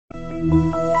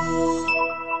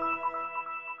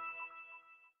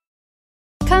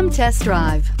Come test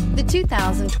drive the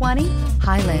 2020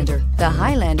 Highlander. The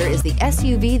Highlander is the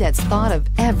SUV that's thought of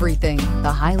everything.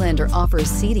 The Highlander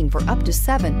offers seating for up to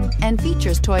 7 and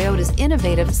features Toyota's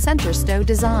innovative center stow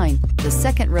design. The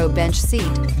second row bench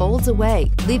seat folds away,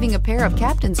 leaving a pair of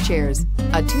captain's chairs.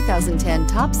 A 2010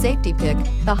 top safety pick,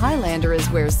 the Highlander is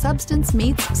where substance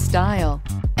meets style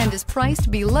and is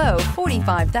priced below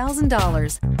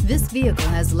 $45,000. This vehicle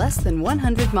has less than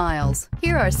 100 miles.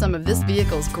 Here are some of this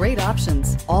vehicle's great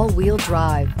options: all-wheel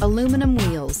drive, aluminum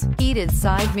wheels, heated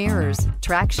side mirrors,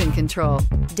 traction control,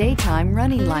 daytime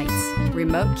running lights,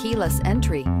 remote keyless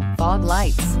entry, fog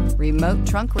lights, remote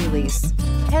trunk release,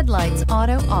 headlights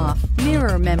auto off,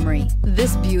 mirror memory.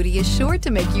 This beauty is sure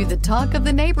to make you the talk of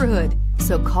the neighborhood.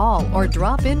 So call or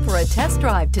drop in for a test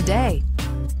drive today.